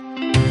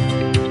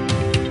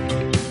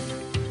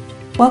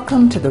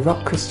Welcome to the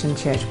Rock Christian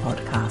Church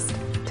podcast.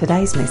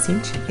 Today's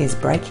message is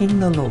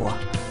Breaking the Law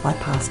by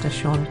Pastor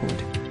Sean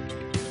Wood.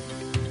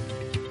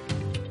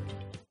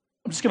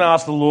 I'm just going to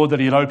ask the Lord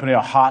that He'd open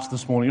our hearts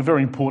this morning. A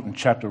very important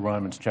chapter,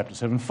 Romans chapter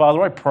 7.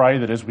 Father, I pray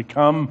that as we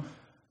come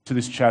to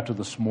this chapter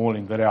this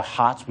morning, that our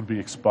hearts would be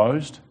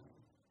exposed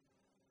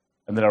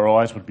and that our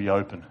eyes would be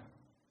open.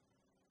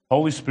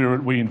 Holy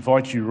Spirit, we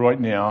invite you right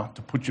now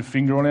to put your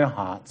finger on our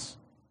hearts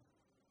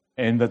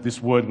and that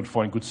this word would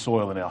find good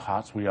soil in our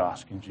hearts, we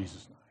ask in Jesus'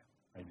 name.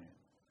 Amen.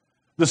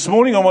 This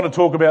morning I want to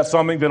talk about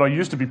something that I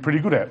used to be pretty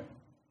good at,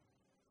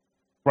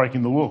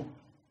 breaking the law.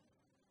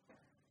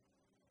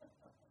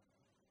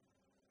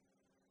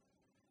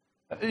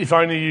 If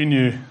only you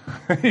knew.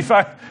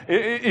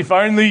 If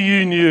only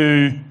you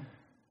knew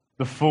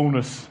the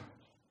fullness.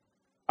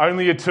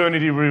 Only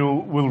eternity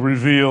will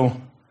reveal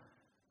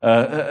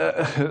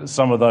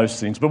some of those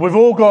things. But we've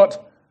all got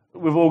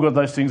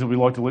those things that we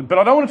like to learn. But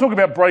I don't want to talk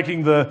about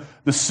breaking the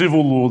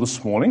civil law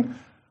this morning.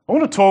 I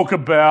want to talk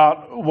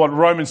about what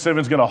Romans 7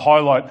 is going to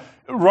highlight.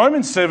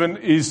 Romans 7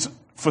 is,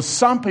 for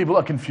some people,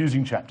 a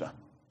confusing chapter.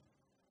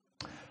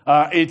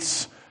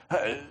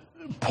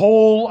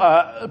 Paul,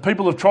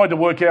 people have tried to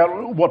work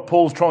out what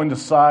Paul's trying to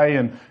say,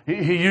 and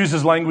he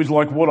uses language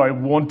like what I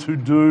want to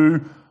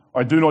do,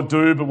 I do not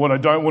do, but what I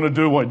don't want to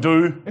do, I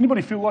do.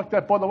 Anybody feel like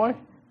that, by the way?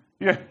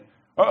 Yeah.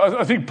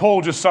 I think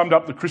Paul just summed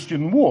up the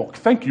Christian walk.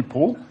 Thank you,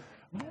 Paul.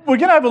 We're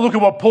going to have a look at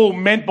what Paul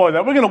meant by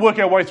that. We're going to work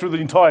our way through the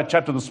entire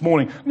chapter this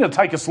morning. It's going to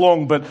take us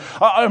long, but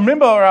I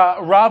remember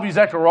Ravi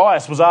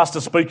Zacharias was asked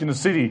to speak in the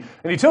city,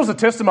 and he tells the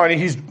testimony.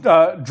 He's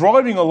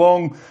driving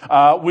along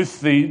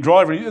with the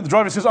driver. The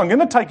driver says, "I'm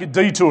going to take a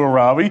detour,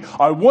 Ravi.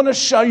 I want to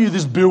show you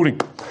this building."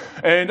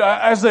 And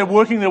as they're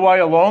working their way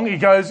along,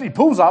 he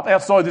pulls up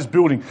outside this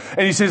building,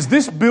 and he says,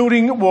 "This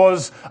building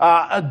was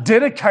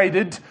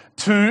dedicated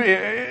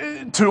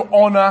to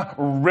honour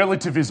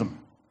relativism."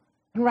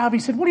 And Ravi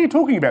said, "What are you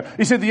talking about?"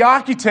 He said the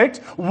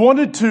architect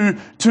wanted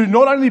to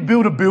not only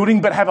build a building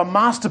but have a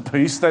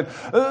masterpiece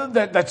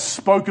that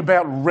spoke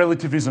about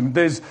relativism.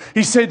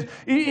 He said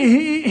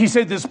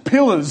there's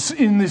pillars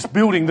in this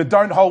building that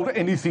don't hold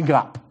anything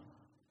up.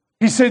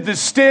 He said there's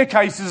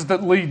staircases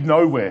that lead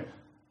nowhere.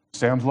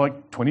 Sounds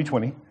like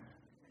 2020,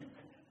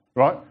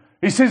 right?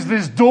 He says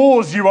there's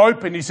doors you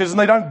open, he says, and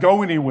they don't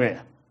go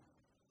anywhere.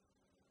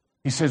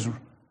 He says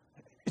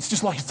it's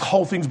just like the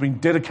whole thing's been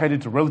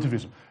dedicated to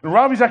relativism. And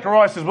Ravi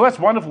Zacharias says, "Well, that's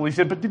wonderful." He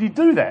said, "But did he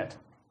do that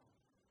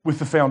with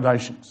the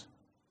foundations?"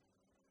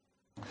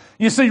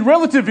 You see,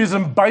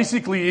 relativism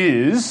basically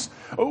is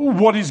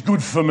what is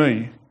good for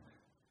me.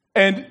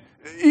 And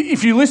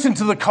if you listen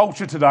to the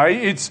culture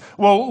today, it's,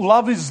 well,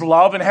 love is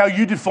love, and how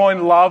you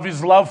define love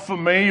is love for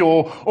me,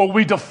 or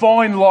we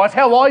define life.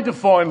 How I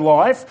define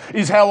life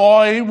is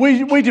how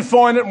we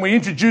define it and we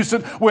introduce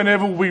it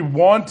whenever we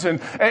want.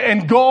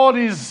 And God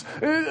is,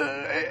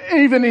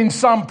 even in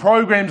some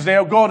programs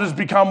now, God has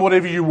become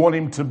whatever you want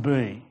him to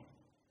be.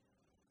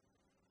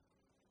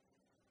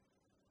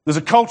 There's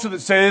a culture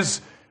that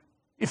says,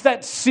 if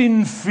that's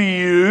sin for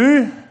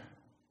you,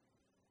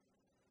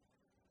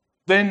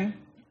 then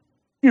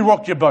you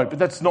rock your boat, but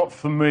that's not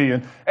for me.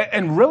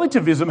 And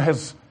relativism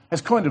has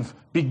kind of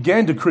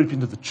began to creep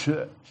into the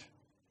church.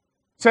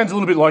 Sounds a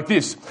little bit like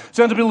this.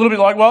 Sounds a little bit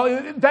like,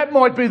 well, that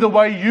might be the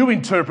way you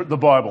interpret the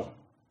Bible.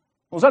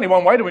 Well, there's only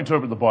one way to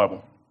interpret the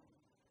Bible.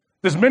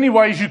 There's many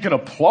ways you can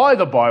apply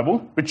the Bible,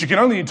 but you can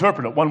only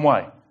interpret it one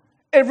way.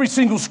 Every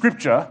single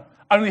scripture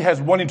only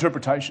has one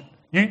interpretation.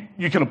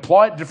 You can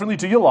apply it differently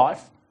to your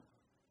life,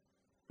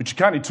 but you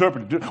can't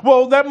interpret it.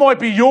 Well, that might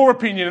be your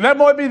opinion, and that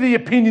might be the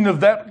opinion of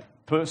that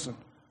person.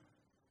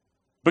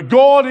 But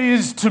God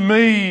is to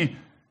me,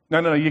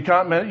 no, you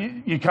can't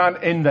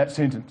end that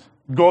sentence.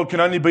 God can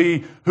only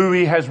be who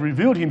he has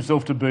revealed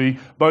himself to be,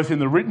 both in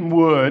the written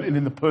word and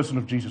in the person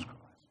of Jesus Christ.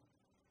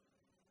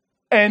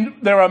 And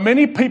there are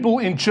many people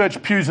in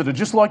church pews that are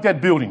just like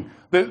that building.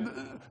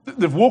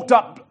 They've walked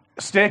up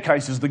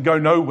staircases that go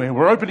nowhere.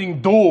 We're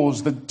opening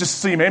doors that just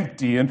seem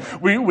empty, and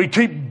we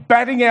keep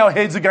batting our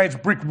heads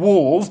against brick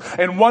walls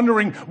and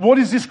wondering, what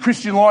is this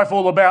Christian life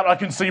all about? I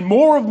can see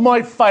more of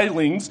my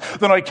failings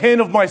than I can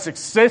of my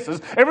successes.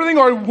 Everything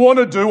I want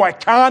to do, I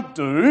can't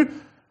do.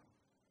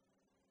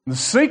 And the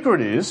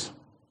secret is,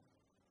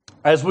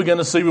 as we're going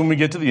to see when we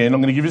get to the end,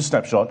 I'm going to give you a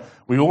snapshot,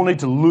 we all need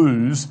to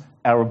lose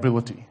our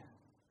ability.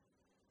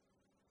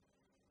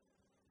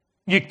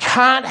 You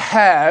can't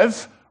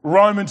have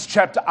Romans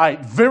chapter 8,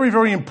 very,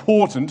 very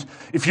important.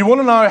 If you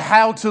want to know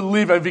how to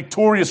live a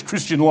victorious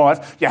Christian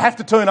life, you have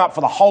to turn up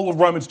for the whole of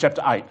Romans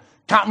chapter 8.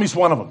 Can't miss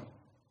one of them.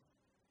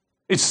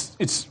 It's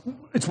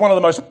one of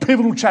the most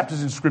pivotal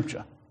chapters in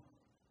Scripture.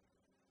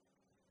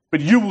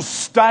 But you will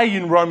stay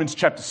in Romans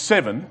chapter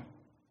 7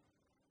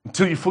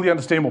 until you fully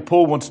understand what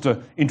Paul wants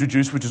to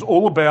introduce, which is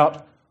all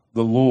about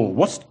the law.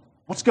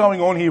 What's going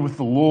on here with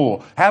the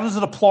law? How does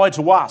it apply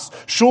to us?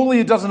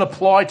 Surely it doesn't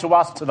apply to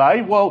us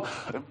today. Well,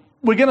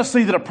 we're going to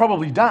see that it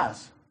probably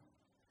does.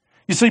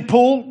 You see,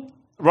 Paul,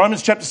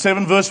 Romans chapter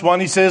 7, verse 1,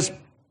 he says,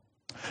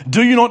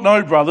 "Do you not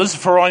know, brothers,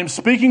 for I am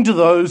speaking to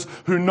those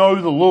who know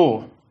the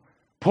law,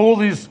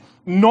 Paul is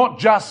not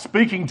just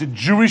speaking to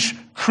Jewish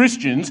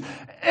Christians.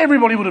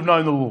 Everybody would have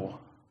known the law.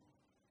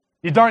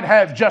 You don't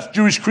have just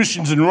Jewish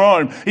Christians in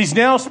Rome. He's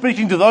now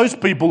speaking to those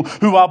people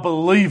who are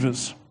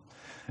believers.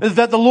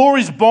 That the law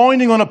is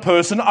binding on a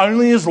person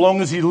only as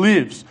long as he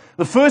lives.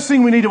 The first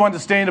thing we need to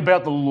understand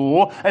about the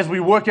law as we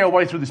work our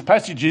way through this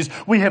passage is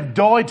we have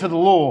died to the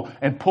law,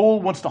 and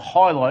Paul wants to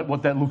highlight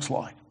what that looks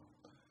like.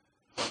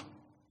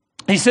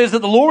 He says that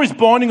the law is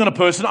binding on a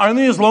person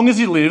only as long as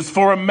he lives,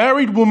 for a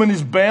married woman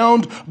is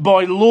bound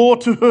by law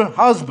to her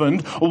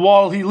husband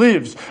while he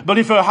lives. But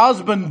if her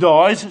husband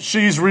dies,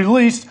 she is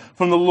released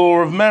from the law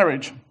of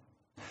marriage.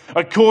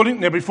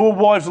 Now, before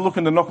wives are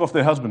looking to knock off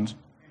their husbands,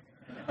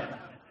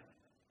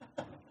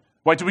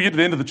 wait till we get to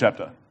the end of the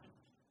chapter.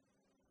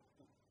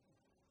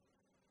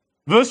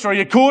 Verse 3,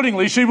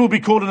 accordingly, she will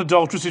be called an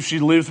adulteress if she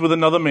lives with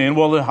another man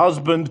while her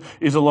husband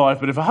is alive.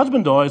 But if her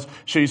husband dies,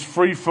 she is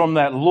free from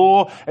that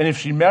law. And if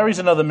she marries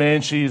another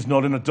man, she is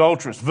not an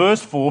adulteress.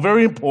 Verse 4,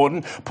 very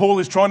important. Paul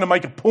is trying to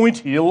make a point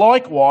here.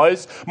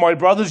 Likewise, my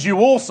brothers, you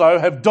also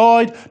have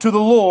died to the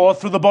law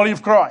through the body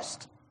of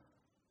Christ.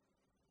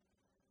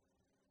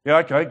 Yeah,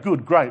 okay,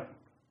 good, great.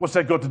 What's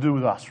that got to do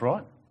with us,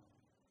 right?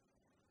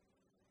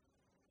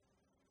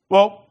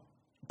 Well,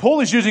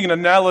 Paul is using an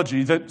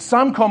analogy that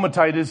some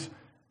commentators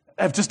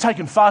have just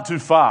taken far too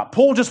far.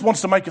 Paul just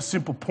wants to make a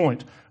simple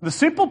point. The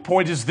simple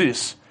point is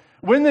this.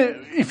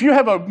 If you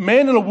have a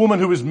man and a woman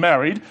who is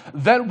married,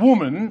 that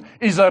woman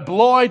is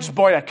obliged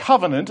by a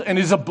covenant and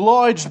is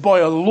obliged by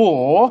a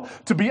law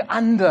to be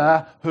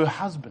under her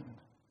husband.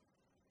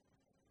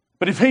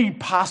 But if he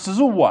passes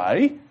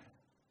away,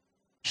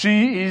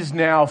 she is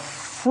now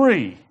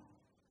free.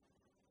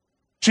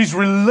 She's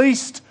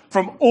released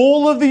from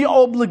all of the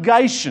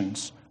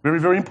obligations, very,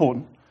 very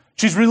important.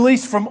 She's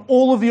released from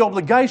all of the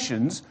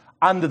obligations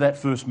under that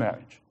first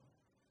marriage.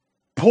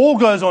 Paul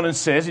goes on and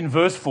says in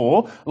verse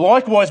 4,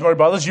 likewise, my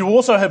brothers, you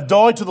also have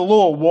died to the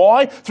law.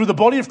 Why? Through the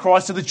body of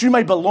Christ, so that you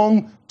may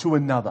belong to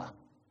another.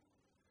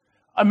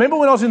 I remember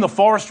when I was in the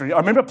forestry, I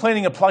remember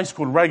planting a place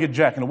called Ragged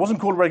Jack, and it wasn't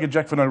called Ragged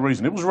Jack for no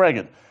reason. It was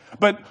ragged.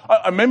 But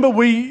I remember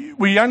we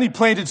only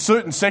planted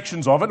certain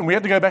sections of it, and we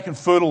had to go back and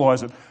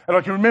fertilise it. And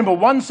I can remember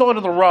one side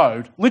of the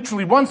road,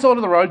 literally one side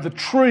of the road, the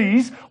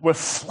trees were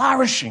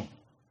flourishing.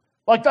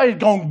 Like they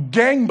had gone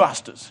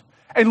gangbusters.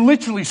 And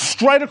literally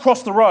straight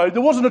across the road,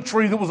 there wasn't a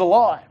tree that was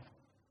alive.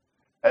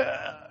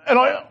 And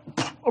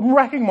I'm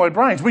racking my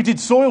brains. We did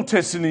soil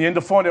tests in the end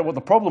to find out what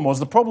the problem was.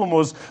 The problem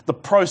was the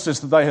process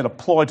that they had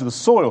applied to the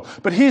soil.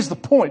 But here's the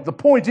point. The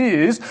point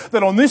is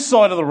that on this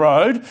side of the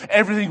road,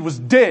 everything was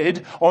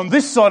dead. On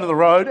this side of the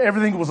road,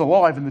 everything was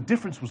alive. And the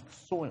difference was the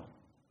soil.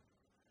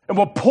 And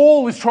what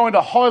Paul is trying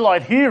to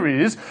highlight here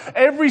is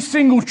every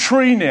single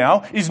tree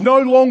now is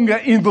no longer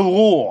in the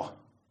law.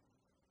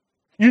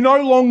 You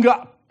no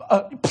longer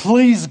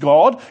please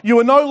God. You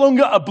are no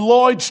longer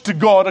obliged to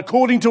God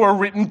according to a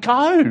written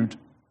code.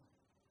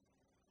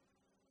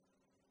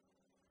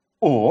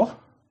 Or,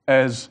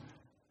 as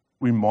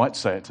we might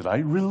say it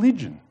today,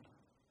 religion.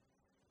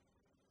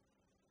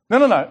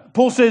 No.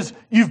 Paul says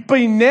you've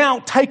been now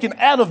taken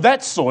out of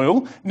that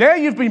soil. Now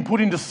you've been put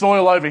into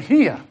soil over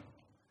here.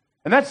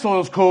 And that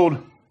soil is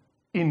called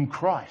in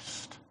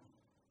Christ.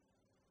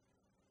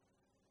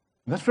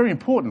 And that's very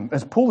important,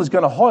 as Paul is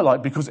going to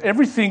highlight, because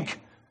everything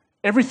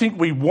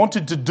we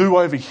wanted to do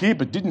over here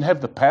but didn't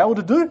have the power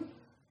to do,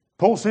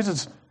 Paul says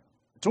it's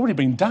already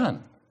been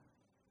done.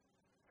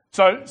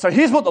 So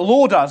here's what the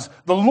law does.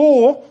 The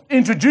law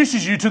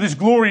introduces you to this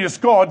glorious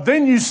God.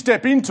 Then you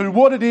step into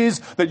what it is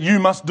that you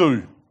must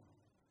do.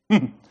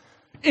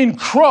 In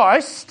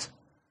Christ,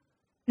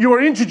 you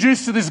are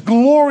introduced to this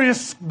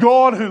glorious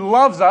God who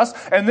loves us,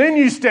 and then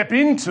you step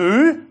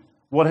into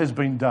what has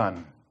been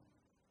done.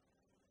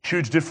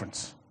 Huge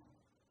difference.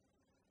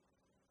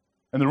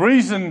 And the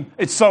reason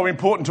it's so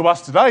important to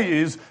us today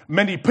is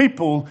many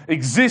people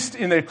exist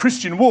in their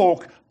Christian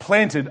walk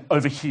planted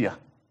over here.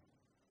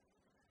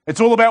 It's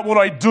all about what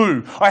I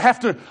do. I have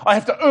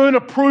to earn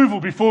approval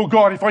before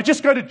God. If I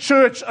just go to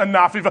church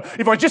enough,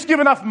 if I just give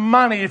enough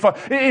money, if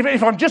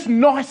I'm just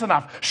nice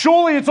enough,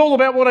 surely it's all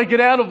about what I get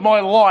out of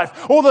my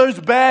life, all those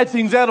bad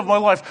things out of my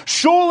life.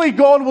 Surely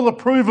God will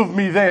approve of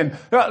me then.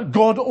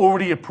 God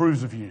already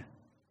approves of you.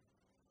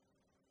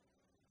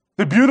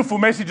 The beautiful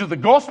message of the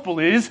gospel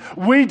is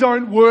we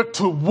don't work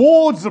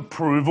towards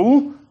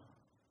approval.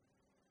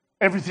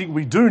 Everything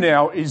we do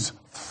now is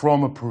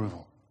from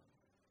approval.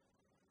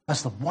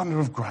 That's the wonder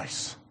of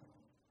grace.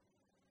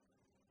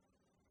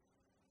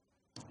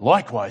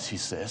 Likewise, he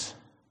says,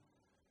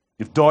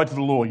 you've died to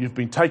the law. You've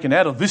been taken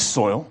out of this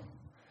soil.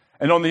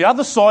 And on the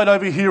other side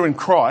over here in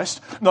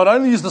Christ, not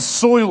only is the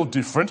soil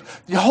different,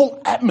 the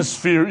whole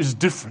atmosphere is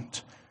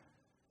different.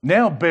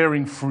 Now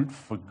bearing fruit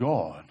for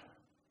God.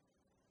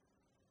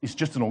 It's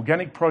just an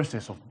organic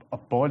process of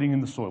abiding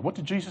in the soil. What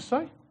did Jesus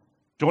say?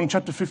 John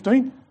chapter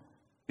 15.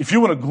 If you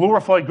want to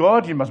glorify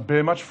God, you must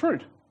bear much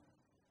fruit.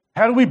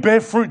 How do we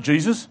bear fruit,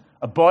 Jesus?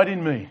 Abide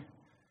in me.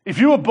 If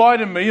you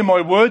abide in me and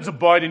my words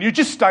abide in you,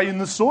 just stay in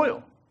the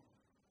soil.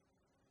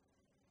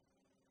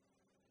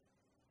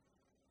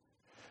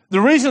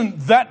 The reason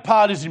that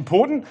part is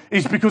important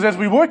is because as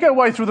we work our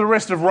way through the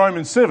rest of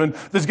Romans 7,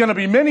 there's going to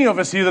be many of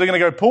us here that are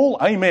going to go, Paul,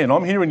 amen,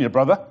 I'm hearing you,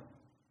 brother.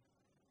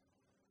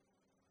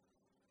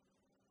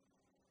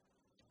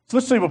 So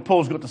let's see what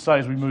Paul's got to say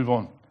as we move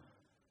on.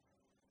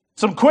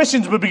 Some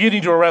questions we're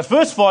beginning to arouse.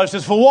 Verse 5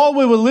 says, for while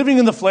we were living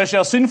in the flesh,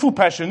 our sinful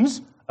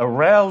passions,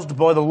 aroused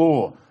by the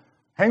law.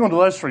 Hang on to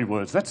those three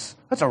words. That's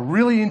a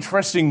really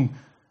interesting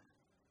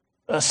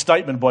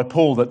statement by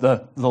Paul, that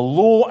the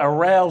law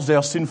aroused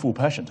our sinful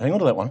passions. Hang on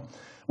to that one.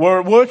 We're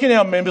at work in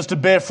our members to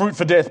bear fruit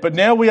for death, but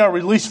now we are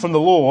released from the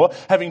law,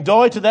 having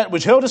died to that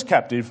which held us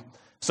captive,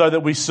 so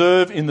that we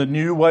serve in the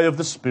new way of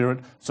the Spirit,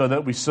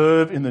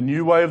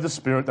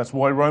 That's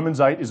why Romans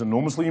 8 is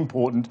enormously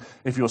important.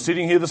 If you're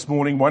sitting here this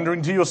morning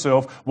wondering to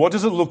yourself, what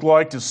does it look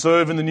like to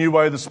serve in the new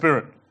way of the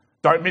Spirit?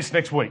 Don't miss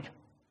next week.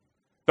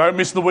 Don't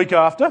miss the week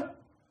after.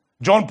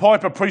 John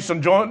Piper preached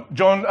on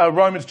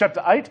Romans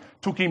chapter 8.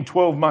 Took him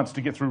 12 months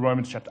to get through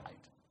Romans chapter 8.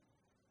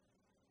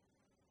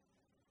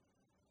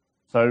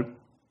 So,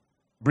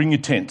 bring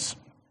your tents.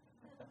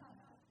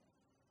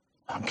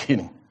 I'm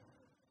kidding.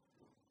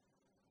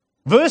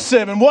 Verse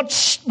 7,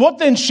 what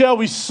then shall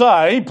we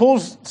say?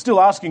 Paul's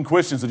still asking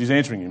questions that he's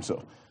answering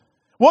himself.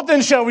 What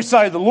then shall we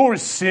say? The law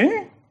is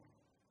sin?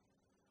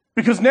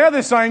 Because now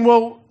they're saying,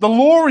 well, the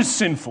law is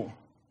sinful.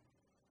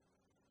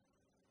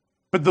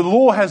 But the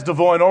law has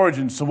divine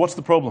origins, so what's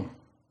the problem?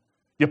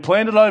 You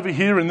planted over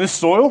here in this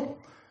soil.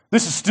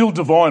 This is still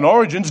divine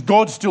origins.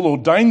 God still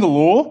ordained the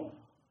law.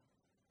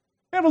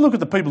 Have a look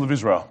at the people of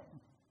Israel.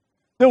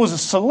 There was a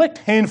select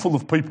handful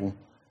of people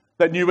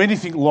that knew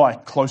anything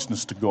like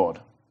closeness to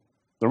God.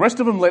 The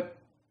rest of them it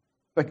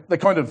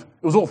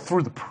was all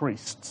through the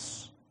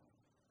priests.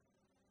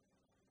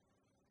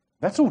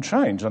 That's all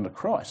changed under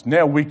Christ.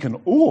 Now we can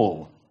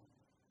all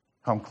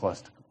come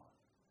close to God.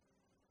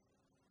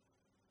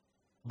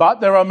 But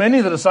there are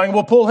many that are saying,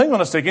 well, Paul, hang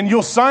on a second,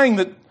 you're saying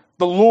that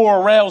the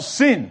law aroused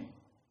sin.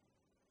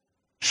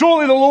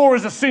 Surely the law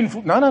is a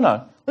sinful...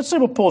 No. Let's see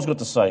what Paul's got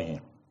to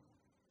say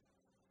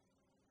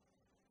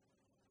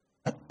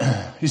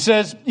here. He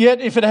says,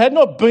 yet if it had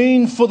not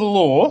been for the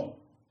law,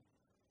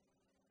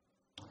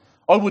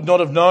 I would not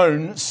have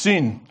known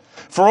sin.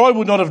 For I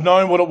would not have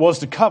known what it was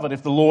to covet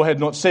if the law had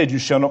not said, you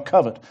shall not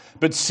covet.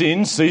 But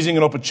sin, seizing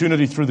an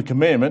opportunity through the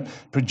commandment,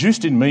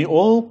 produced in me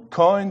all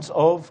kinds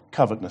of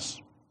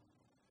covetousness.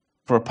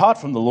 For apart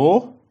from the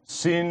law,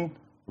 sin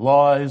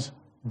lies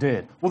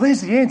dead. Well,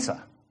 there's the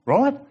answer,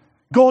 right?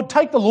 God,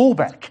 take the law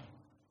back.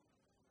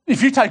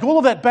 If you take all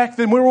of that back,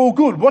 then we're all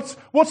good.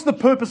 What's the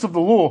purpose of the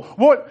law?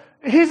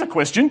 Here's a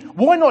question.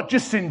 Why not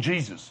just send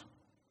Jesus?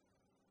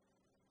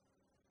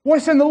 Why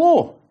send the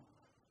law?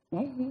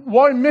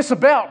 Why mess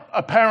about,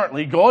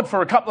 apparently, God,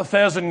 for a couple of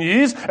thousand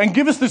years and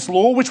give us this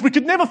law which we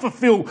could never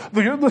fulfill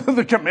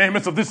the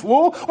commandments of this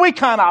law? We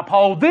can't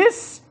uphold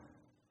this.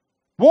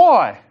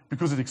 Why?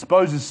 Because it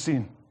exposes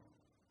sin.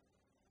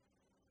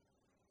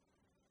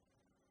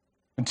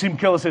 And Tim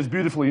Keller says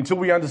beautifully, until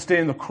we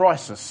understand the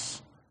crisis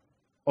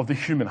of the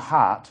human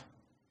heart,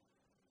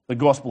 the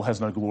gospel has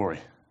no glory.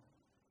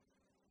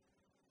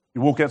 You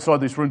walk outside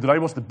this room today,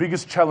 what's the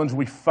biggest challenge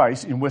we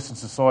face in Western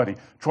society?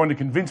 Trying to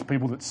convince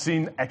people that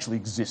sin actually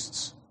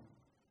exists.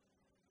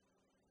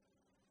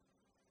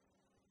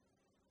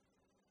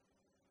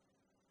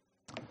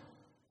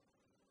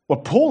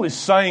 What Paul is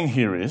saying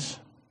here is,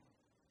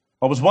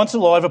 I was once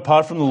alive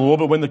apart from the law,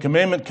 but when the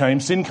commandment came,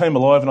 sin came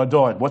alive and I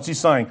died. What's he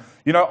saying?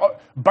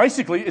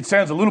 Basically, it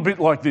sounds a little bit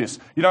like this.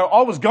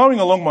 I was going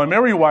along my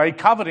merry way,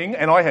 coveting,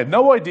 and I had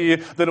no idea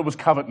that it was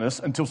covetousness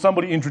until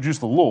somebody introduced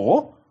the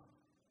law.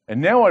 And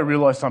now I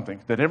realise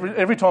something, that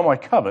every time I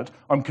covet,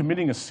 I'm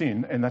committing a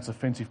sin, and that's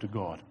offensive to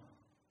God.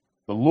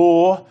 The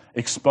law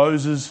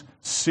exposes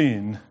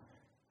sin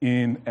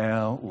in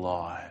our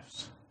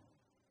lives.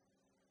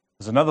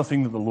 There's another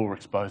thing that the law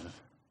exposes.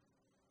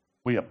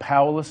 We are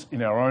powerless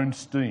in our own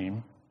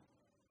steam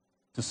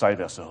to save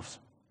ourselves.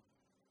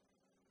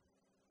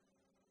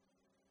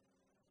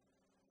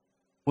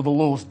 Well, the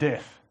law's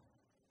death.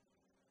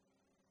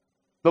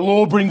 The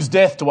law brings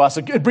death to us.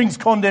 It brings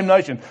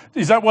condemnation.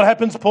 Is that what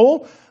happens,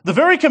 Paul? The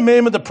very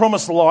commandment that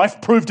promised life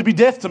proved to be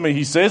death to me,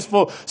 he says,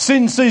 for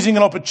sin, seizing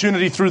an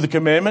opportunity through the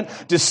commandment,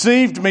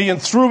 deceived me,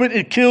 and through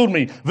it killed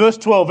me. Verse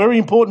 12, very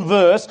important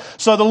verse.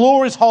 So the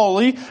law is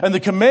holy, and the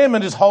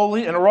commandment is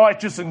holy and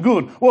righteous and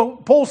good. Well,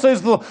 Paul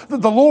says the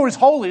law is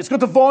holy. It's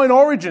got divine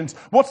origins.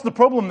 What's the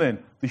problem then?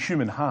 The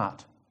human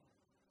heart.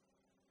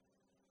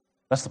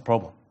 That's the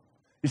problem.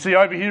 You see,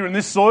 over here in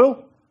this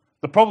soil,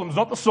 the problem's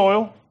not the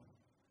soil.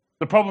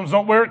 The problem's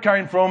not where it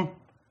came from.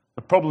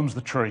 The problem's the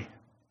tree.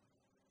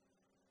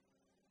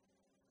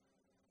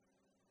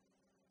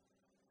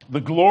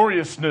 The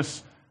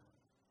gloriousness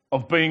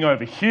of being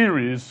over here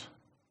is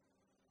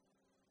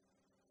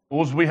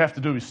all we have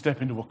to do is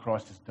step into what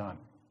Christ has done.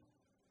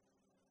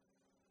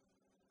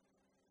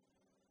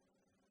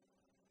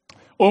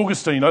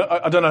 Augustine,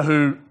 I don't know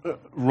who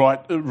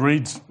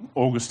reads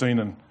Augustine,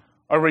 and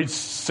I read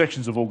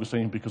sections of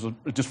Augustine because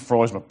it just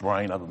fries my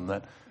brain other than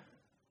that.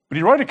 But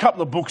he wrote a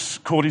couple of books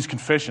called his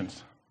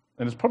Confessions.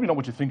 and it's probably not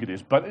what you think it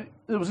is, but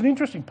there was an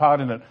interesting part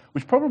in it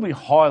which probably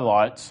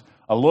highlights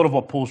a lot of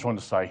what Paul's trying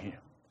to say here.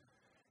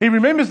 He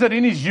remembers that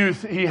in his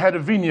youth he had a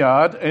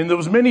vineyard, and there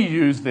was many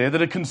ewes there that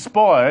had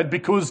conspired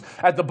because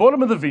at the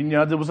bottom of the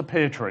vineyard there was a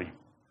pear tree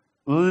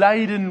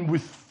laden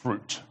with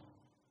fruit.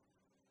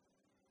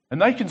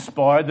 And they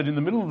conspired that in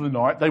the middle of the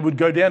night they would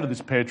go down to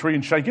this pear tree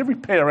and shake every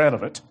pear out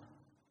of it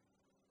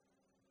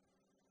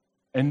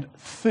and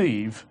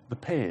thieve the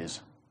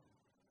pears.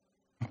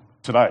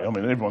 Today, I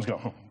mean, everyone's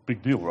going, oh,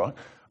 big deal, right?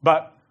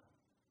 But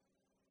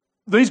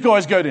these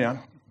guys go down,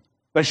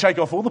 they shake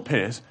off all the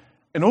pears,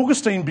 and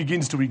Augustine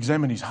begins to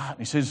examine his heart. And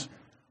he says,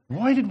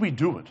 why did we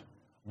do it?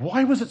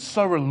 Why was it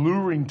so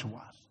alluring to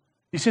us?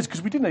 He says,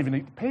 because we didn't even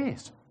eat the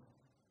pears.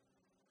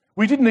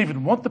 We didn't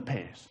even want the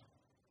pears.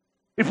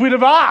 If we'd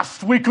have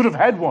asked, we could have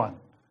had one.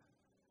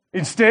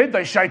 Instead,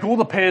 they shake all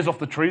the pears off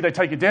the tree, they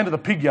take it down to the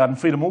pig yard and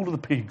feed them all to the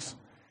pigs.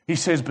 He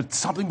says, but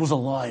something was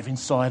alive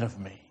inside of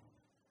me.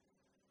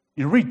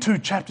 You read 2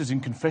 chapters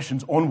in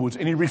Confessions onwards,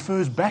 and he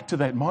refers back to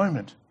that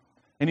moment.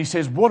 And he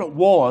says, what it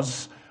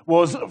was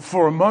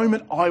for a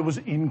moment I was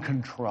in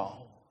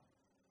control.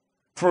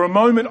 For a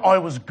moment I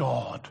was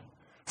God.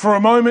 For a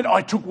moment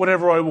I took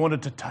whatever I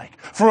wanted to take.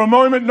 For a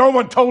moment no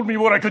one told me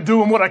what I could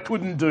do and what I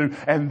couldn't do.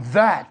 And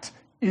that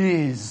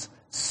is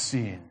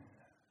sin.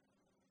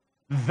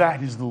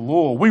 That is the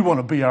law. We want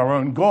to be our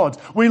own gods.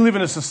 We live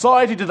in a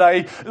society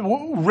today,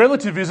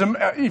 relativism,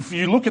 if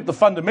you look at the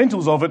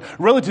fundamentals of it,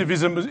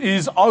 relativism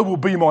is I will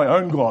be my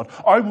own God.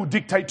 I will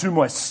dictate to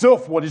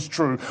myself what is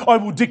true. I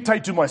will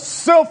dictate to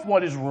myself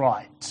what is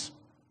right.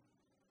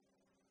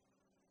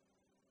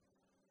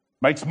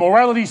 Makes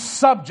morality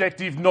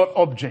subjective, not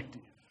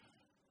objective.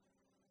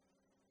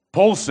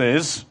 Paul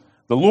says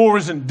the law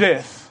isn't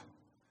death.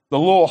 The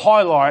law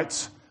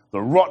highlights the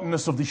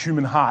rottenness of the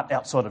human heart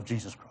outside of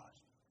Jesus Christ.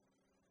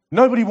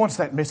 Nobody wants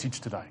that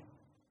message today.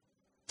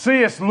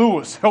 C.S.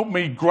 Lewis helped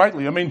me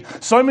greatly. I mean,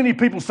 so many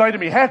people say to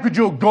me, how could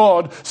your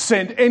God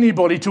send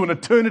anybody to an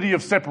eternity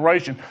of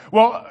separation?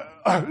 Well,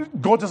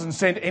 God doesn't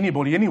send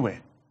anybody anywhere.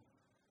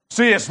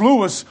 C.S.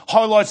 Lewis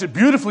highlights it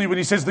beautifully when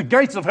he says the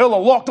gates of hell are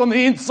locked on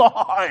the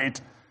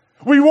inside.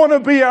 We want to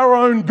be our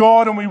own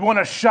God and we want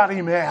to shut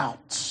him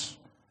out.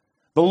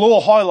 The law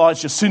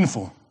highlights you're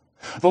sinful.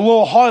 The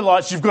law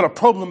highlights you've got a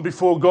problem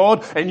before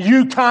God and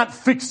you can't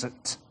fix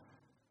it.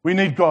 We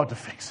need God to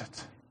fix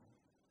it.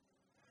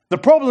 The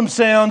problem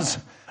sounds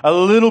a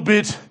little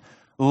bit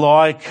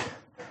like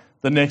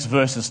the next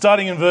verses.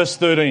 Starting in verse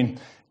 13.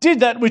 Did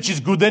that which is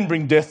good then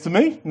bring death to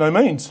me? No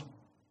means.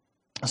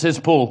 Says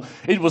Paul,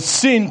 it was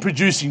sin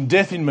producing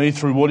death in me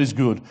through what is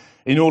good,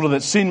 in order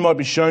that sin might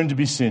be shown to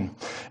be sin.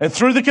 And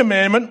through the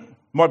commandment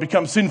might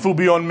become sinful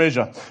beyond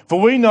measure. For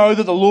we know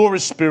that the law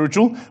is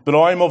spiritual, but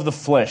I am of the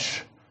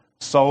flesh,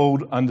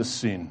 sold under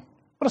sin.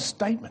 What a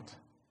statement.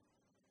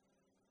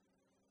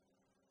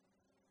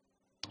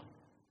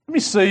 Let me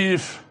see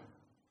if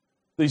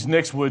these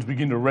next words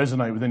begin to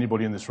resonate with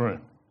anybody in this room.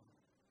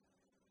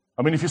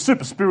 I mean, if you're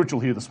super spiritual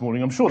here this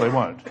morning, I'm sure they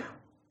won't.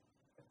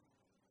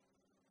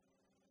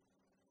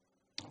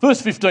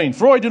 Verse 15,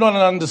 for I do not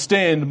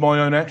understand my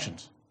own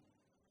actions.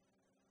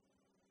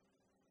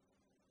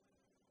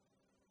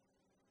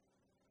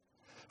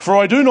 For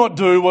I do not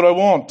do what I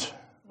want,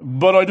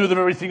 but I do the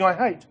very thing I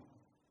hate.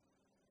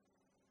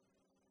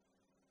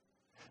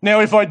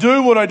 Now, if I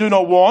do what I do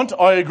not want,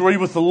 I agree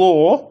with the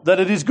law that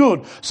it is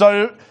good.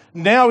 So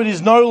now it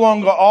is no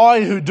longer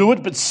I who do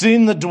it, but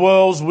sin that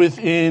dwells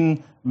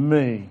within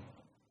me.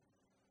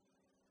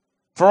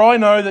 For I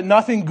know that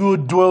nothing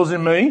good dwells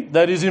in me,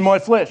 that is in my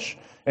flesh.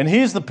 And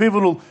here's the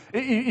pivotal,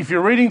 if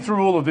you're reading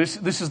through all of this,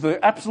 this is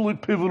the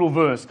absolute pivotal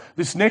verse.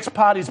 This next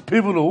part is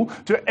pivotal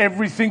to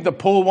everything that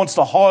Paul wants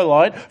to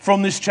highlight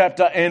from this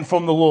chapter and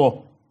from the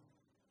law.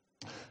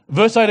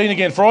 Verse 18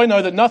 again, for I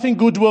know that nothing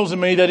good dwells in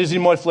me, that is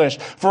in my flesh.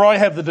 For I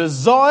have the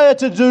desire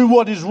to do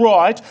what is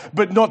right,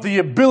 but not the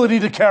ability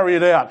to carry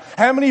it out.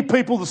 How many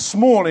people this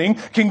morning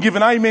can give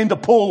an amen to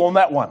Paul on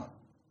that one?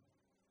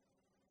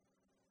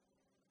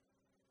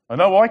 I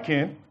know I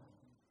can.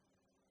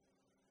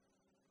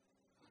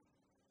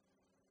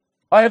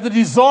 I have the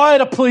desire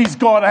to please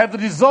God. I have the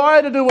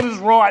desire to do what is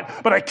right,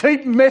 but I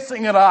keep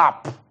messing it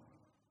up.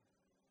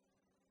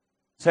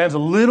 Sounds a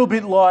little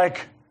bit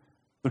like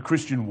the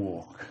Christian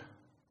walk.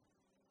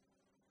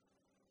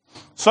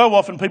 So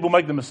often people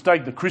make the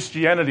mistake that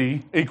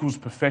Christianity equals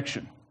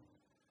perfection.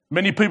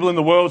 Many people in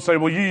the world say,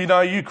 well,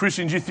 you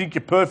Christians, you think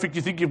you're perfect,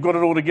 you think you've got it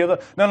all together.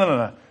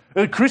 No.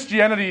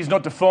 Christianity is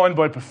not defined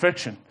by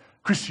perfection.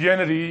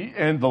 Christianity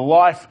and the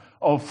life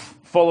of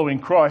following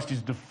Christ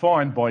is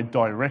defined by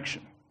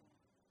direction.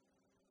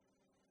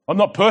 I'm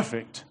not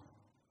perfect.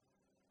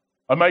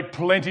 I make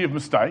plenty of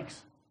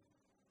mistakes,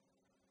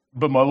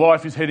 but my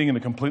life is heading in a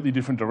completely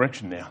different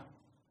direction now.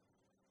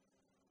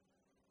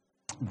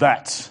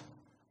 That's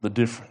the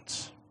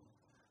difference.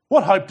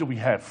 What hope do we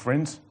have,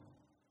 friends?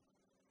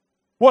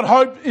 What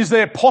hope is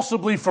there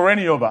possibly for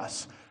any of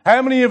us?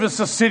 How many of us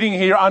are sitting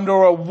here under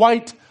a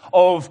weight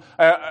of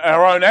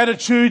our own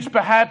attitudes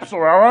perhaps,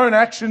 or our own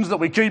actions that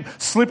we keep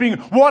slipping?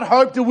 What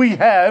hope do we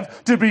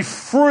have to be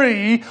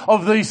free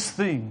of these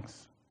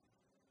things?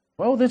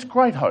 Well, there's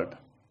great hope.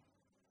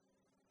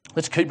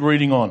 Let's keep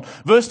reading on.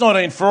 Verse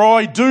 19, "For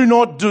I do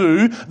not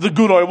do the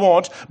good I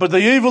want, but the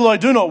evil I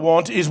do not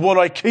want is what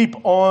I keep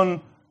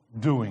on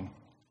doing.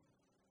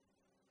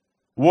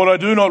 What I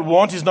do not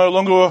want is no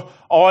longer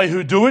I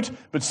who do it,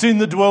 but sin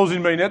that dwells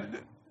in me." Now,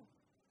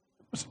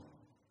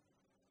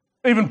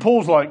 even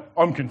Paul's like,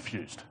 I'm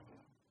confused.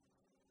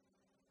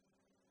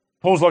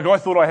 Paul's like, I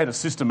thought I had a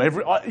system.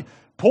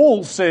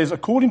 Paul says,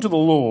 according to the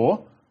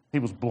law, he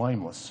was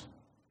blameless.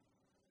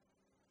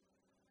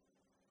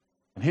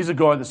 And here's a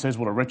guy that says,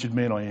 what a wretched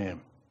man I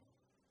am.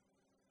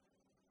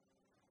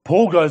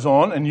 Paul goes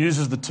on and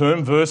uses the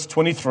term, verse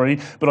 23,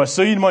 "But I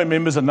see in my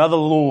members another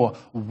law,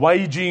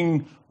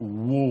 waging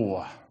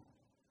war."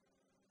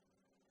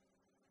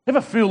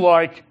 Ever feel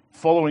like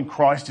following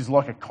Christ is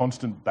like a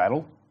constant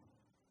battle?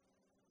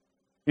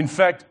 In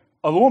fact,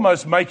 I'll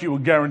almost make you a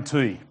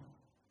guarantee.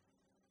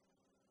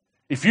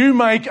 If you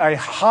make a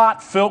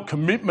heartfelt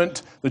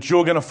commitment that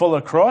you're going to follow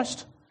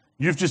Christ,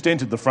 you've just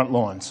entered the front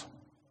lines.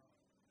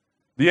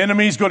 The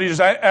enemy's got his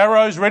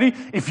arrows ready.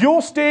 If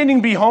you're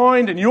standing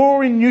behind and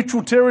you're in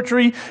neutral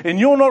territory and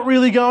you're not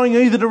really going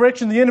either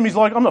direction, the enemy's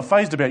like, I'm not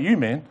fazed about you,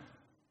 man.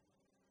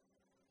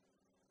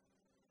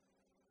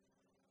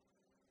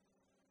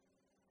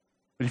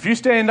 But if you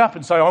stand up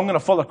and say, I'm going to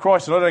follow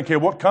Christ and I don't care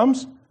what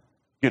comes,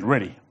 get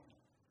ready.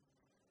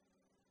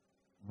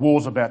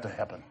 War's about to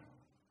happen.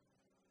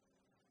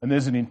 And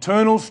there's an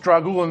internal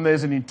struggle and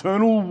there's an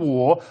internal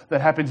war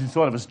that happens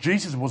inside of us.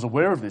 Jesus was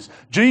aware of this.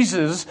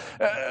 Jesus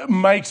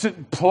makes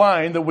it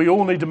plain that we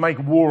all need to make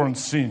war on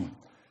sin.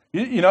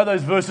 You know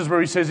those verses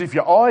where he says, if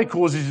your eye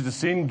causes you to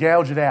sin,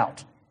 gouge it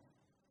out.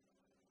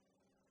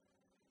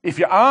 If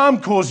your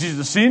arm causes you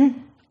to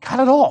sin, cut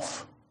it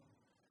off.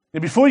 Now,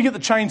 before you get the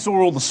chainsaw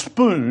or the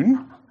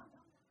spoon,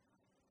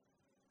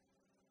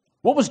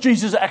 what was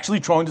Jesus actually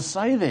trying to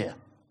say there?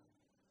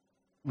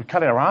 We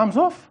cut our arms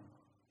off?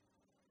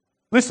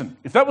 Listen,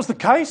 if that was the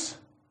case,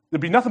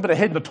 there'd be nothing but a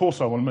head and a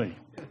torso on me.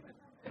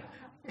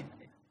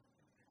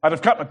 I'd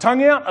have cut my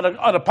tongue out,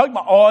 I'd have poked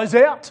my eyes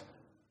out,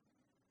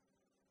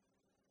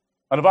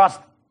 I'd have asked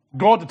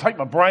God to take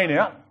my brain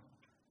out.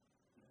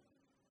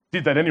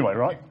 Did that anyway,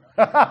 right?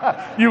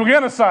 You were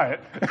going to say it.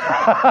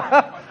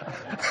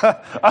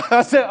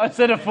 I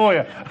said it for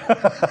you.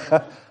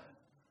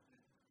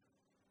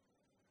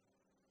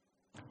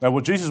 Now,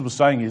 what Jesus was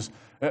saying is,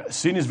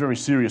 sin is very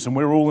serious and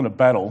we're all in a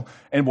battle,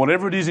 and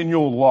whatever it is in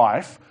your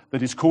life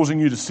that is causing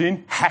you to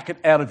sin, hack it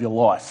out of your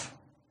life.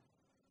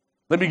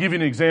 Let me give you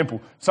an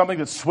example, something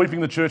that's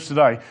sweeping the church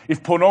today.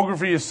 If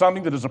pornography is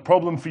something that is a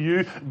problem for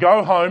you,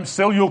 go home,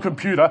 sell your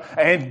computer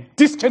and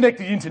disconnect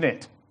the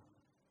internet.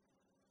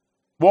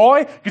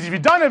 Why? Because if you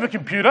don't have a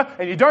computer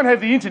and you don't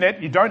have the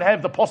internet, you don't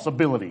have the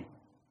possibility.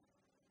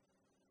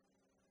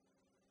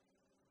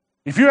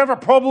 If you have a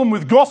problem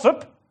with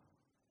gossip,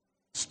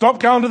 stop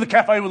going to the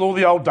cafe with all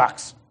the old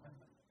ducks.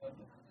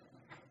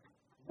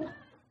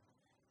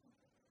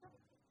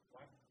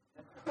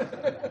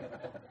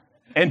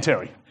 And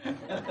Terry.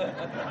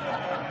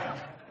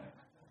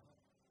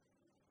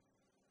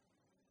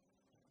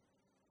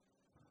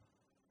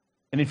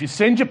 And if you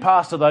send your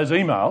pastor those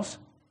emails,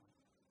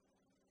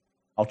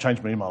 I'll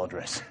change my email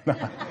address.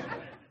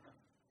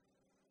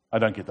 I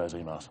don't get those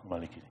emails. I'm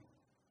only kidding.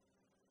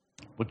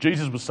 What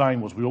Jesus was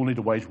saying was we all need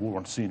to wage war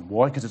on sin.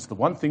 Why? Because it's the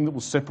one thing that will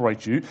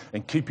separate you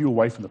and keep you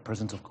away from the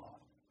presence of God.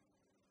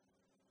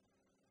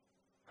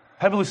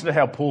 Have a listen to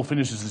how Paul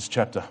finishes this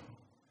chapter.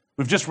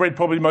 We've just read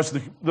probably most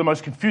of the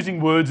most confusing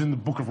words in the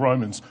book of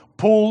Romans.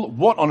 Paul,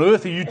 what on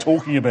earth are you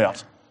talking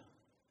about?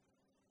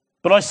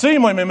 But I see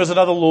in my members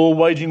another law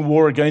waging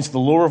war against the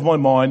law of my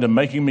mind and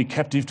making me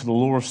captive to the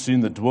law of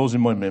sin that dwells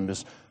in my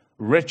members.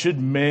 Wretched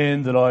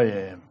man that I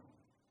am.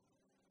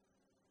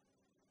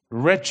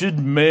 Wretched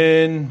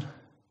man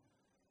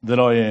that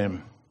I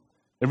am.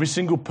 Every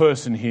single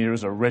person here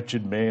is a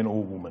wretched man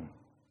or woman.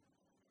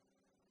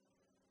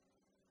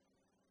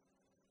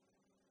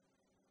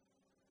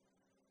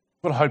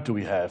 What hope do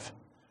we have?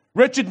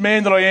 Wretched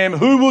man that I am,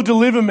 who will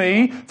deliver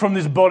me from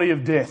this body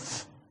of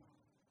death?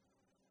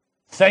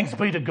 Thanks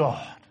be to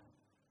God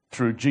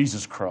through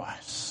Jesus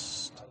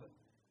Christ.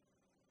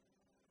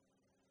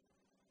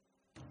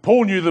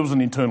 Paul knew there was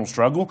an internal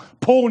struggle.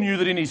 Paul knew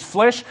that in his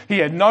flesh he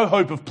had no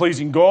hope of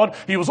pleasing God.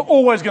 He was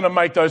always going to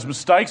make those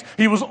mistakes.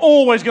 He was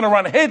always going to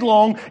run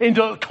headlong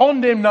into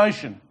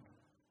condemnation.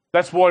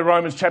 That's why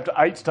Romans chapter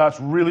 8 starts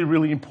really,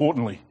 really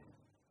importantly.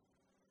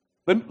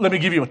 Let me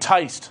give you a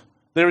taste.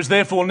 There is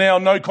therefore now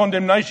no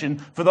condemnation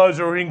for those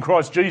who are in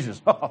Christ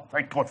Jesus. Oh,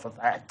 thank God for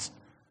that.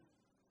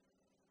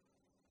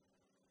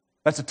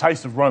 That's a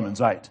taste of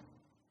Romans 8.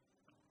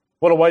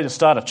 What a way to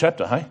start a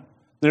chapter, hey?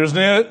 There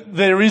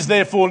is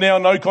therefore now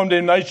no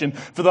condemnation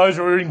for those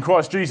who are in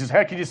Christ Jesus.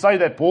 How can you say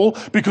that, Paul?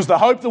 Because the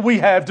hope that we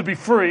have to be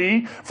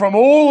free from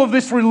all of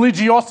this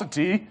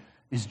religiosity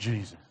is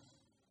Jesus.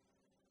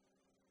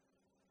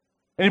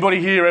 Anybody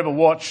here ever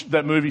watch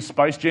that movie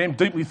Space Jam?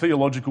 Deeply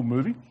theological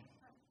movie,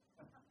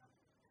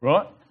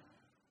 right?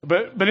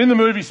 But in the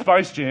movie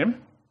Space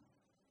Jam,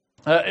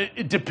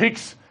 it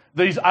depicts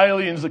these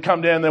aliens that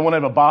come down, they want to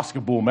have a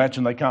basketball match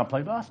and they can't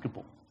play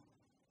basketball.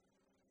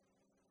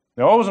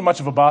 Now, I wasn't much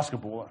of a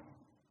basketballer,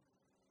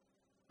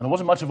 and I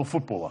wasn't much of a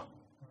footballer.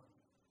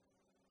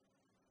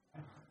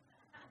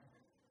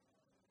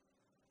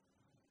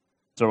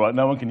 It's all right,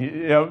 no one can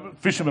hear. Yeah,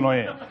 fisherman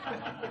I am.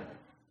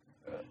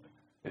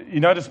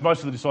 You notice most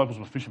of the disciples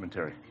were fishermen,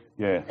 Terry.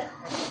 Yeah.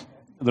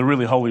 The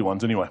really holy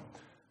ones, anyway.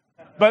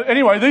 But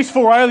anyway, these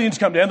four aliens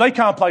come down. They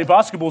can't play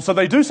basketball, so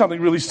they do something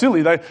really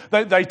silly.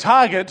 They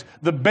target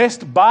the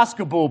best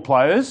basketball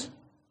players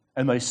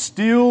and they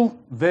steal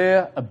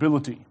their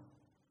ability.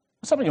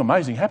 Something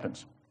amazing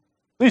happens.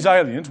 These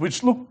aliens,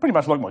 which look pretty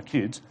much like my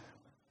kids,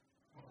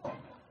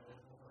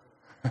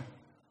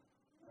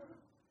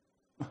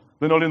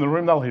 they're not in the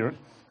room, they'll hear it.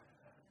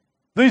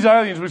 These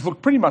aliens, which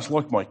look pretty much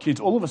like my kids,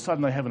 all of a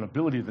sudden they have an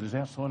ability that is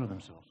outside of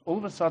themselves. All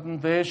of a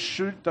sudden they're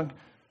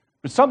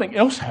but something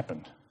else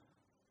happened.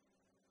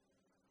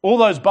 All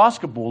those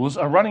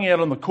basketballers are running out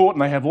on the court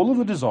and they have all of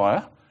the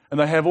desire and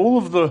they have all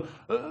of the,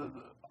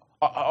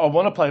 I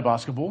want to play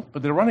basketball,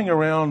 but they're running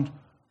around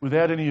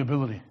without any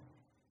ability.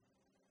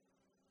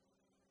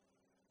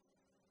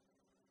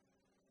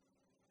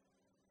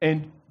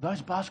 And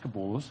those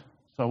basketballers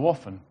so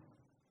often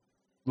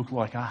look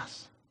like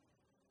us.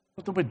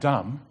 Not that we're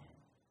dumb,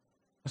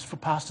 it's for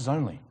pastors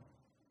only.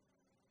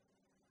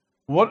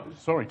 What?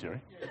 Sorry,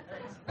 Terry.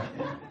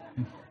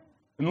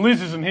 And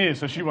Liz isn't here,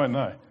 so she won't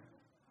know.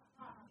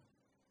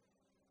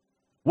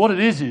 What it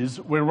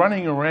is we're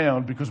running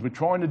around because we're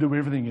trying to do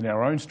everything in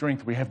our own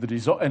strength. We have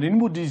an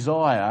inward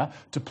desire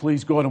to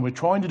please God, and we're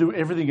trying to do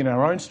everything in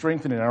our own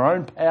strength and in our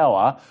own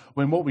power,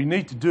 when what we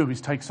need to do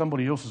is take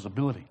somebody else's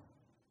ability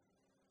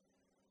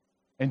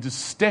and to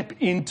step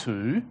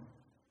into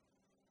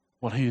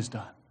what He has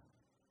done.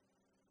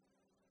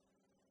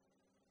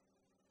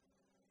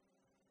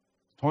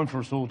 It's time for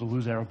us all to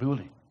lose our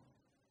ability.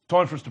 It's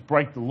time for us to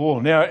break the law.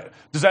 Now,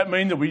 does that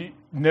mean that we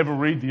never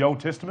read the Old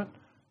Testament?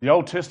 The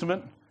Old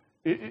Testament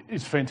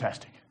is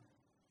fantastic.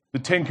 The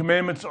Ten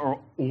Commandments are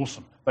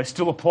awesome. They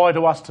still apply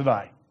to us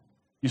today.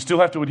 You still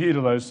have to adhere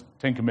to those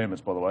Ten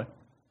Commandments, by the way.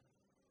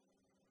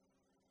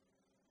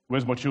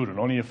 Where's my children?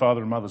 Honour your father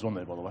and mother's on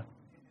there, by the way.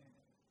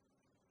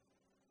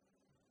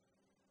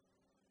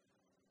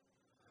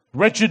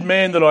 Wretched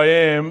man that I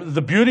am,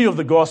 the beauty of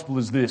the gospel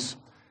is this.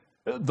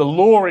 The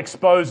law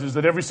exposes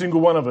that every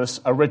single one of us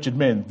are wretched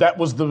men. That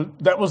was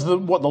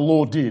what the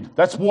law did.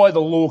 That's why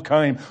the law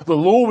came. The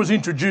law was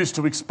introduced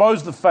to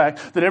expose the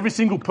fact that every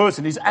single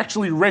person is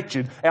actually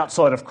wretched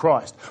outside of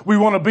Christ. We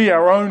want to be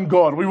our own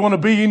God. We want to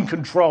be in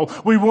control.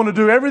 We want to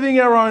do everything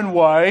our own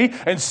way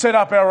and set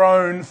up our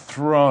own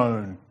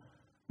throne.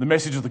 The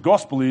message of the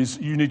gospel is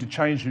you need to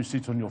change who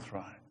sits on your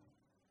throne.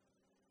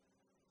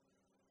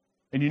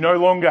 And you no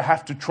longer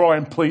have to try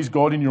and please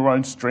God in your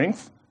own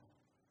strength.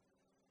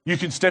 You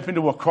can step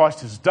into what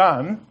Christ has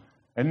done,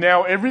 and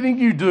now everything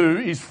you do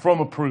is from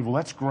approval.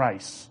 That's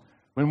grace.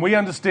 When we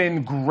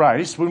understand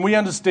grace, when we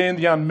understand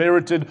the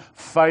unmerited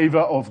favour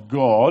of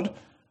God,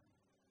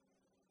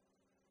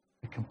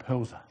 it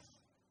compels us.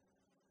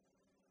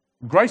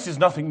 Grace is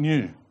nothing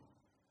new.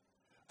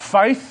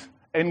 Faith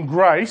and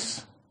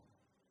grace,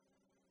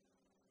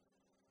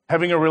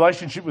 having a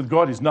relationship with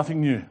God, is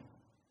nothing new.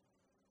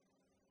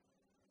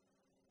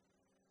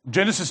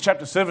 Genesis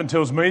chapter 7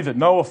 tells me that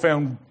Noah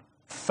found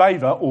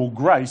favour or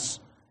grace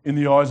in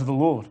the eyes of the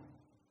Lord.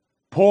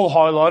 Paul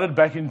highlighted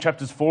back in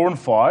chapters 4 and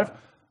 5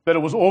 that it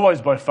was always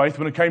by faith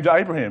when it came to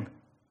Abraham.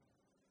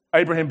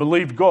 Abraham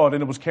believed God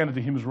and it was counted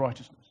to him as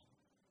righteousness.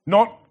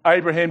 Not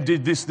Abraham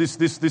did this,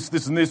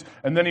 and this,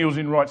 and then he was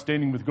in right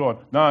standing with God.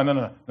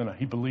 No.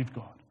 He believed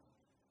God.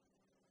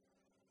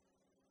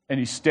 And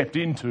he stepped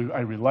into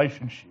a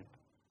relationship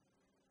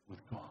with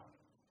God.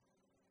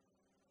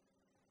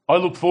 I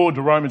look forward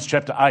to Romans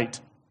chapter 8.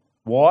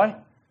 Why?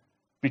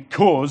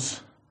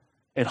 Because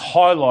it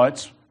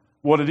highlights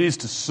what it is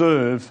to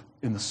serve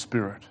in the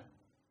Spirit.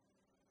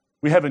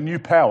 We have a new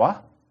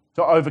power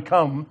to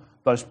overcome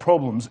those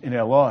problems in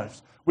our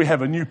lives. We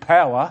have a new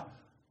power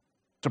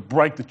to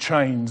break the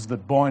chains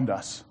that bind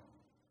us.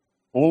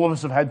 All of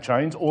us have had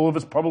chains. All of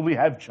us probably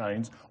have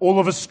chains. All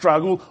of us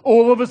struggle.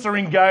 All of us are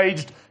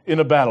engaged in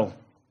a battle.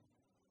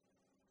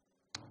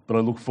 But I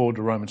look forward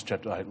to Romans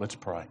chapter 8. Let's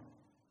pray.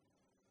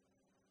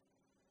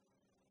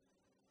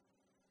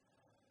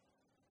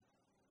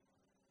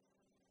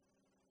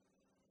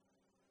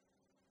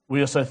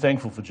 We are so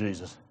thankful for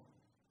Jesus.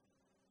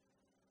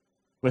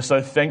 We're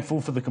so thankful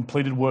for the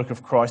completed work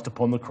of Christ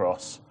upon the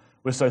cross.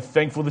 We're so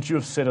thankful that you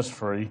have set us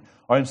free.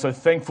 I am so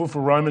thankful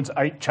for Romans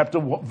 8,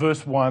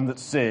 verse 1 that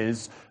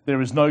says,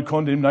 there is no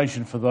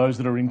condemnation for those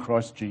that are in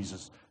Christ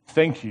Jesus.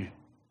 Thank you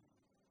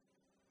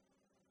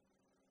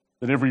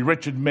that every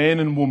wretched man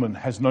and woman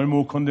has no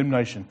more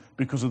condemnation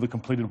because of the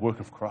completed work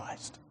of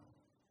Christ.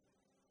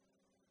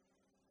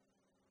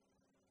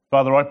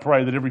 Father, I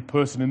pray that every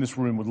person in this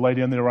room would lay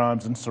down their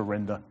arms and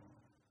surrender.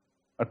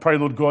 I pray,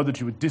 Lord God, that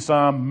you would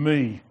disarm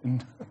me.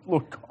 And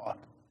Lord God,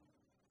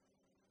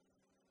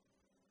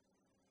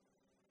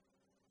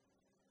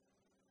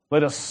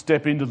 let us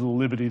step into the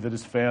liberty that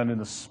is found in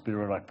the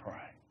Spirit, I pray.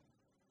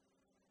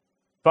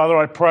 Father,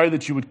 I pray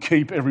that you would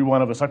keep every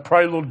one of us. I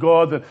pray, Lord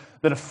God,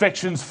 that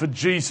affections for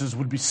Jesus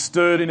would be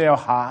stirred in our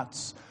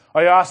hearts.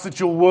 I ask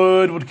that your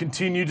word would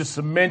continue to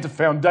cement a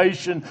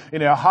foundation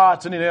in our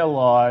hearts and in our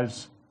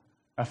lives,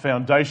 a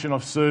foundation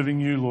of serving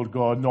you, Lord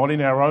God, not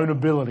in our own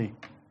ability,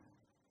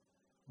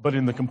 but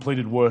in the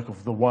completed work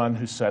of the one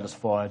who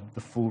satisfied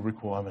the full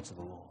requirements of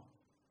the law.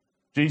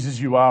 Jesus,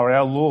 you are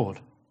our Lord.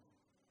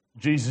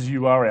 Jesus,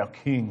 you are our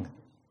King.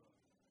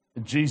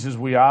 And Jesus,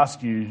 we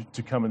ask you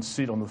to come and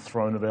sit on the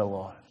throne of our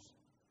lives.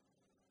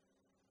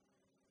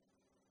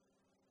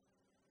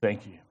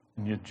 Thank you.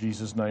 In your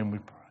Jesus' name we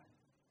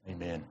pray.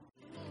 Amen.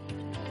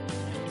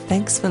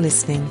 Thanks for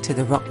listening to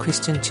the Rock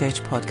Christian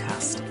Church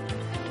podcast.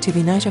 To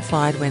be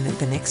notified when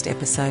the next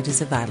episode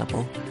is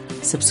available,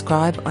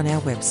 subscribe on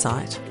our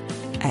website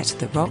at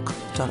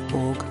therock.org.au.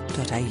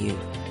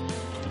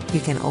 You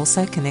can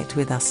also connect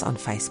with us on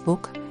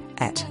Facebook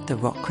at The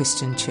Rock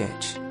Christian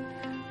Church.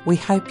 We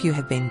hope you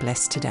have been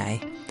blessed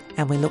today,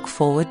 and we look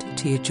forward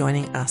to you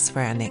joining us for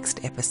our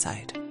next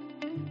episode.